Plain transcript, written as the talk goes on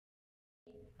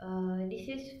This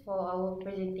is for our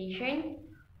presentation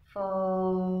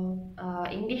for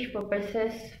English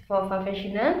purposes for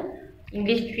professional,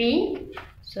 English 3.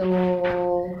 So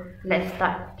let's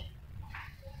start.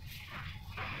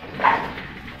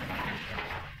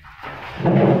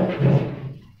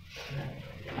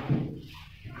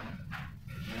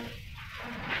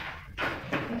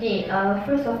 Okay,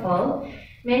 first of all,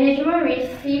 management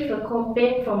received a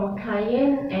complaint from a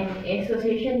client and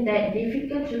association that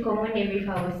difficult to communicate with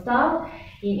our staff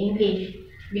in English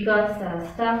because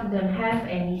staff don't have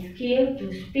any skill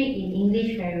to speak in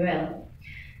English very well.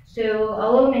 So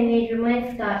our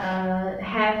management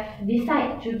have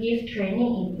decided to give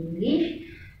training in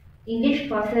English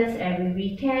courses every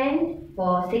weekend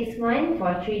for 6 months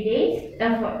for 3 days.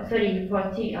 For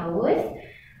 3 hours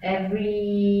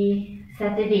every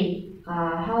Saturday.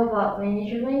 How about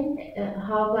management?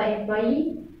 How about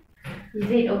employee?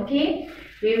 Is it okay?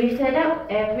 We will set up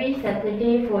every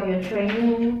Saturday for your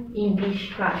training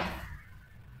English class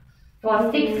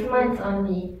for 6 months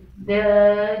only.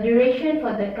 The duration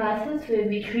for the classes will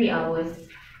be 3 hours.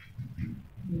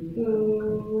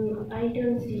 I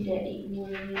don't see that it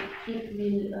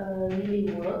will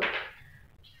really work,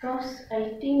 because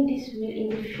I think this will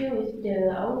interfere with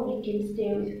our weekend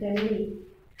stay with family.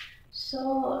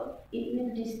 So it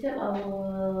will disturb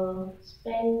our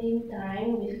spending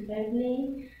time with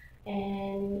family,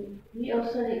 and we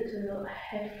also need to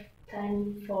have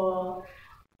time for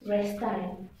rest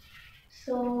time.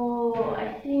 So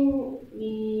I think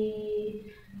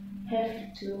we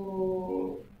have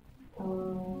to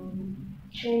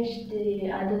change the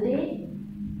other day,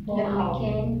 or how?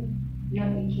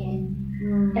 Not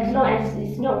weekend. As long as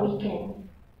it's not weekend.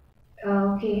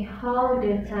 Okay, how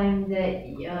the time that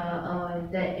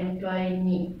that employee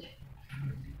need?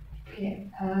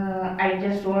 Okay, I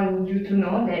just want you to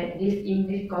know that this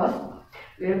English course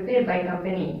will pay by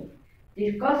company.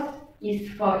 This course is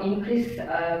for increased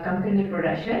company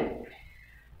production,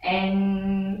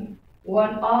 and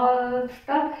want all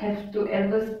staff have to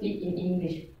ever speak in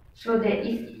English, so that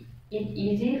it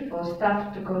easy for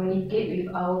staff to communicate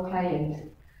with our clients.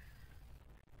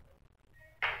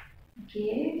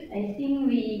 Okay, I think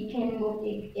we can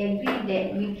agree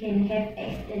that we can have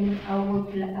extend our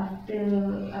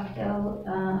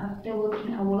after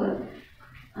working hour.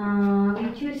 We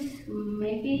choose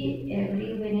maybe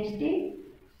every Wednesday,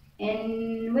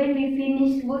 and when we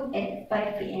finish work at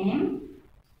 5 p.m.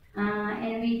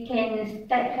 And we can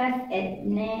start class at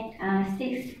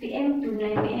 6 p.m. to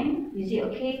 9 p.m. Is it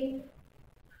okay?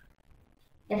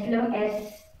 As long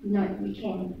as not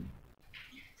weekend.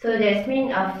 So that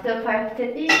means after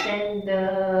 5:30, then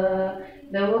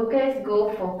the workers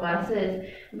go for classes.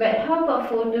 But how about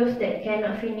for those that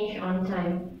cannot finish on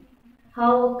time?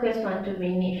 How workers want to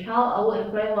manage? How our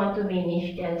employer want to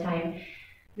manage their time?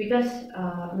 Because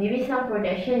maybe some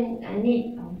production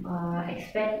need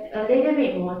expect a little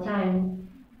bit more time.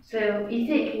 So is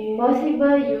it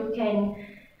possible you can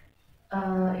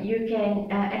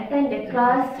attend the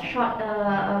class short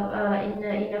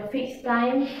in a fixed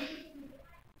time?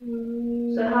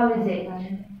 So how is it?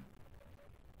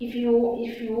 If you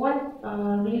want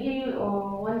really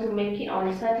want to make it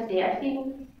on Saturday, I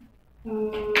think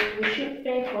we should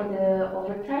pay for the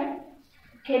overtime.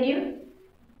 Can you?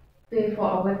 Pay for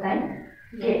overtime?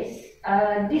 Yes.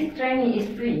 This training is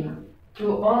free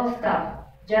to all staff.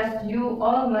 Just you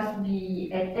all must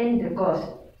be attend the course.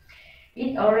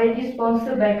 It already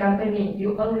sponsored by company.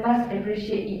 You all must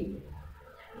appreciate it.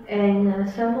 And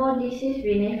some more this is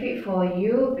benefit for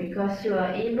you because you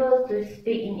are able to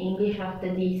speak in English after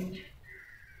this.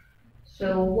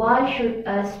 So why should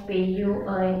us pay you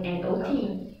an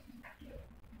OT?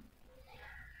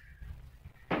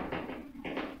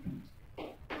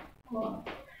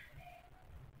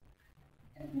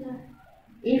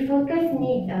 If workers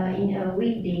need in a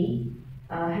weekday,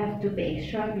 have to pay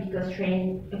extra because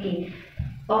train. Okay,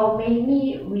 or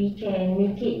maybe we can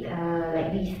make it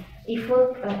like this. If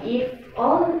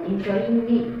all employee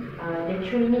need the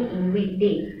training in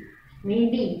weekday,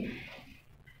 maybe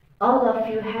all of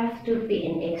you have to pay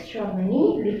an extra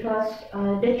money because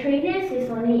the trainers is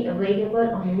only available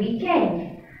on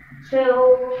weekend. So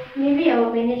maybe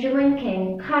our management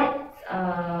can cut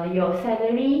your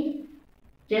salary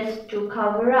just to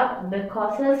cover up the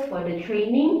costs for the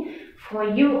training for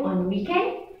you on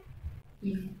weekend.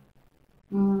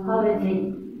 How is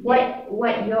it?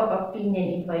 What your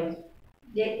opinion about?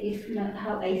 That is not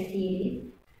how I see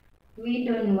it. We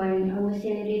don't want our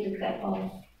salary to cut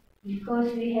off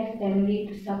because we have family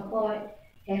to support,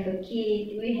 have a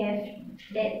kid, we have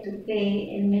debt to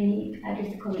pay and many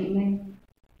other commitments.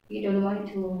 We don't want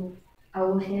to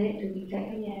our salary to be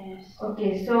cut. Yes.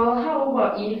 Okay, so how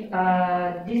about if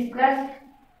this class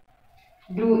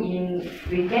do in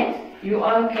weekends, you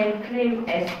all can claim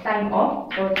as time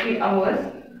off for 3 hours,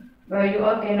 but you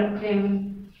all cannot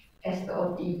claim as the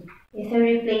OT. It's a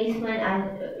replacement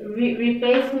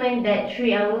replacement that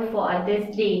 3 hours for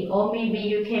others day, or maybe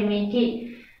you can make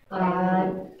it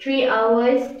 3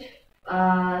 hours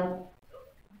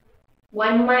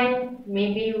 1 month,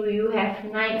 maybe you have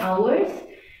 9 hours,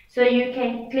 so you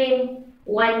can claim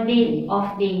 1 day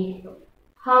off day.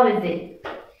 How is it?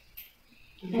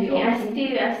 I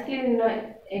think I still not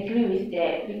agree with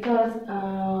that because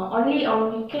only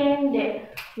on weekend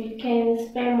that we can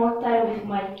spend more time with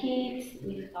my kids,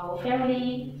 with our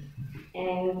family,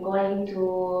 and going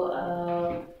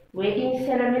to wedding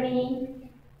ceremony.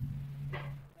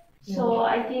 So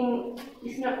I think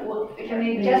it's not worth.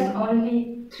 Actually, just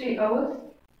only 3 hours.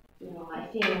 No, I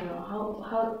think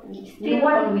how Still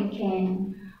on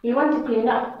weekend. we want to clean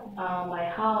up my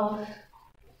house,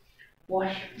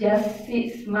 wash. Just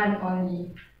 6 months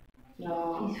only.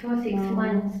 No, It's for 6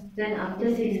 months. Then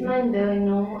after 6 months,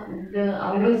 the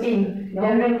hours Routine. the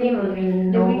routine will be The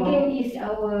normal. weekend is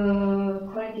our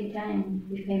quality time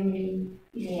with family.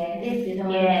 Yes. This is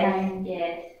our yes, time.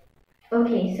 yes.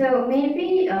 Okay, so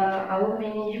maybe our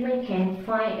management can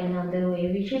find another way,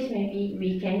 which is maybe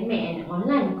we can make an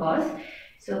online course.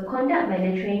 So conduct by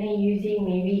the trainer using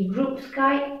maybe group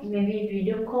Skype, maybe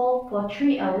video call for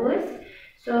 3 hours.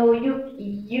 So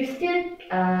you still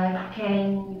can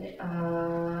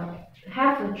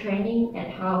have a training at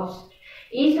house.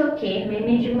 It's okay.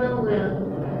 Management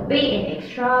will pay an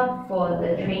extra for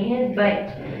the trainers, but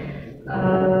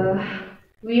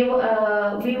we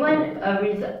want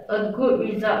a good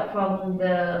result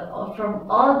from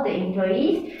all the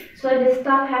employees. So the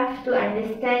staff have to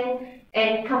understand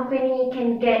and company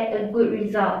can get a good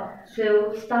result.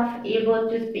 So staff able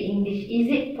to speak English. Is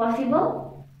it possible?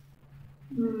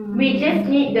 We just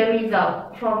need the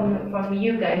result from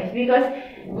you guys because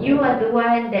you are the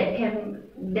one that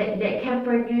can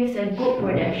produce a good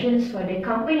productions for the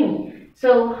company.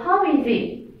 So how is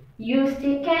it? You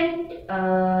still can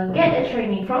get a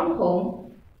training from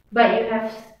home, but you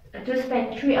have to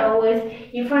spend 3 hours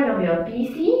in front of your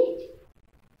PC.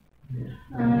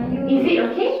 Is it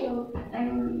okay? So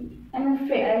I'm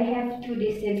afraid I have to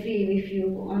disagree with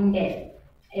you on that.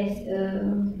 As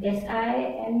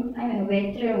I'm a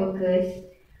veteran workers,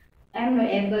 I'm not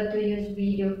able to use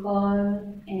video call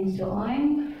and so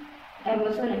on. I'm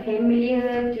also not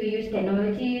familiar to use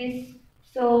technologies,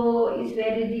 so it's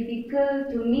very difficult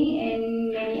to me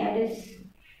and many others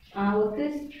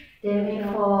workers.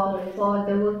 Then for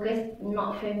the workers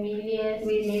not familiar,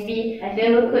 With- maybe I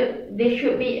there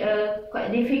should be a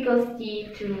quite difficulty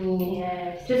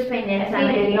Yes. to spend their I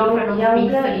time think in front of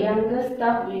PC. younger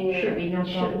staff will Should be no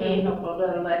problem. no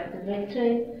problem, but the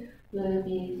veteran will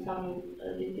be a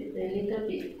little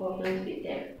bit problems with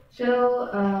that. So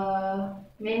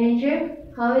manager,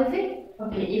 how is it?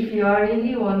 Okay, if you are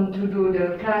really want to do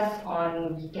the class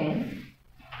on weekend,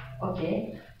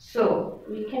 okay, so,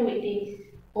 Weekend weekdays.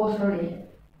 oh sorry,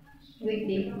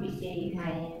 Weekdays.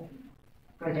 my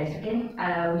brothers, okay,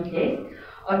 weekdays.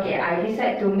 Okay, I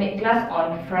decide to make class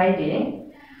on Friday,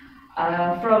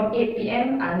 from 8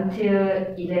 p.m.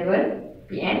 until 11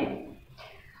 p.m.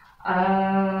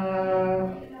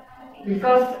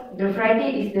 Because the Friday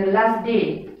is the last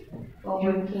day for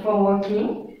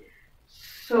working.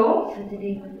 So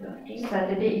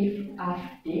Saturday is off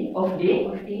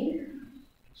day.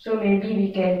 So maybe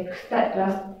we can start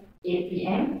class 8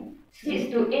 p.m.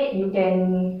 6 to 8 you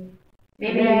can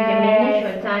Maybe you can manage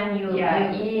rest. your time.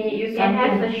 Yeah, You can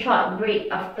have a short break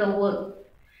after work.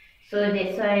 So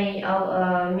that's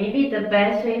why maybe the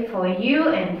best way for you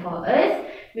and for us,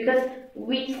 because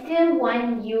we still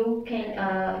want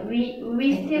we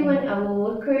still want our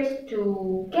workers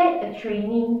to get a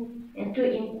training and to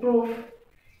improve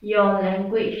your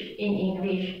language in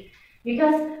English,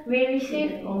 because we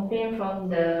receive complaint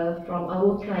from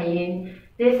our client.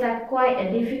 There's quite a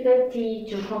difficulty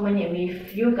to communicate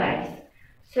with you guys.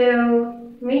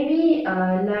 So maybe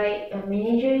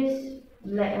managers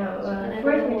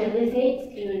first manager says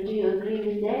Do you agree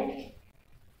with that?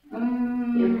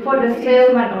 For the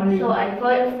 6 month only. so. I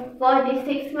for this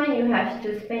 6 months you have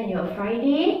to spend your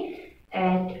Friday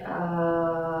at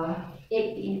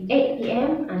 8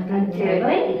 p.m. until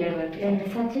 11. Then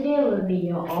Saturday will be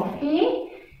your off day,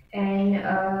 and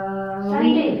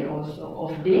Sunday also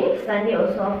off day. Sunday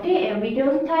also off day, and we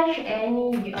don't touch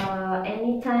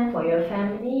any time for your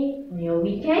family on your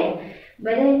weekend.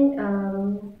 But then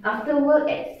after work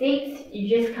at 6, you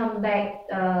just come back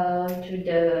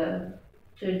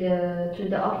to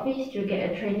the office to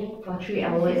get a training for 3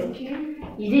 hours.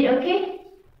 Is it okay?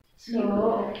 So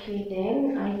okay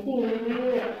then, I think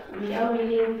we are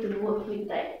willing to work with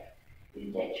that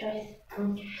choice.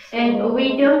 And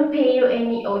we don't pay you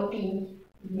any OT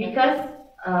because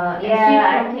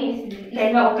Yeah, I think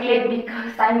it's not clear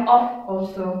because time off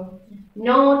also.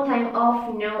 no time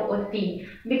off, no OT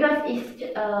because it's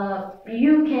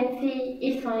you can see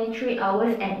it's only 3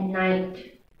 hours at night.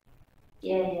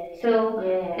 Yeah. So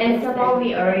Yeah. and somehow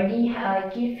we already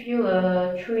give you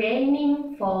a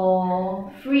training for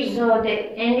free. So that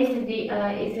And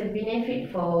it's a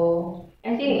benefit for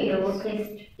I think the workers.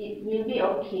 it will be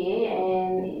okay,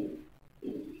 and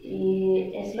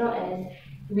as long as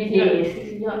Weekdays.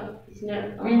 it's not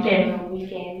Weekend.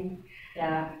 weekend.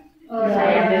 Yeah. Or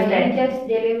I understand. just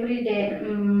delivery that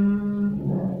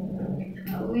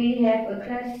we have a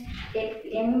class 8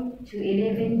 p.m. to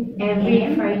 11 Every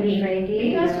p.m. Friday.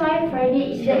 Because why Friday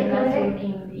is Is your that last correct?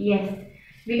 working day? Yes.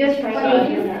 Because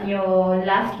Friday is your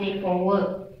last day for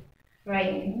work.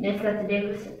 Right. Then Saturday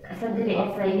and Sunday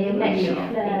Night will be shift off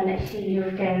lah, day. night shift. You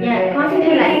can. Yeah,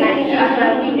 consider like night shift,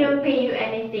 but we don't pay you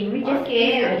anything. We just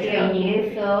pay you a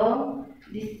training. So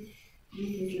this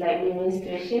is like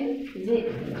demonstration, is it?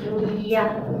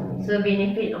 Yeah. So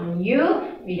benefit on you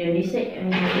with the research on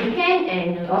your weekend,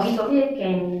 and also we still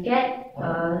can get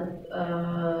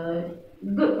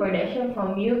good production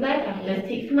from you guys after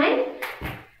 6 months.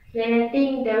 Then I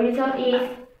think the result is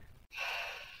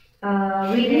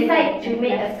we decide to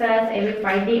make a class every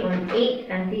Friday on 8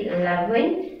 until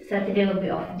 11. Saturday will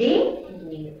be off day.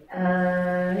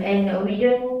 And we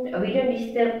don't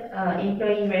disturb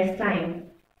employee rest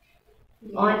time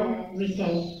on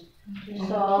weekend.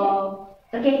 So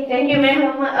Okay, thank you very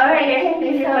much. Alright, thank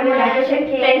you so much.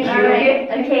 Okay, Thank you.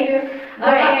 alright, okay.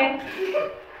 Alright.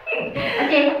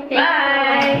 Okay, thank you so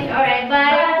much. Alright,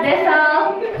 bye. That's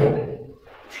all.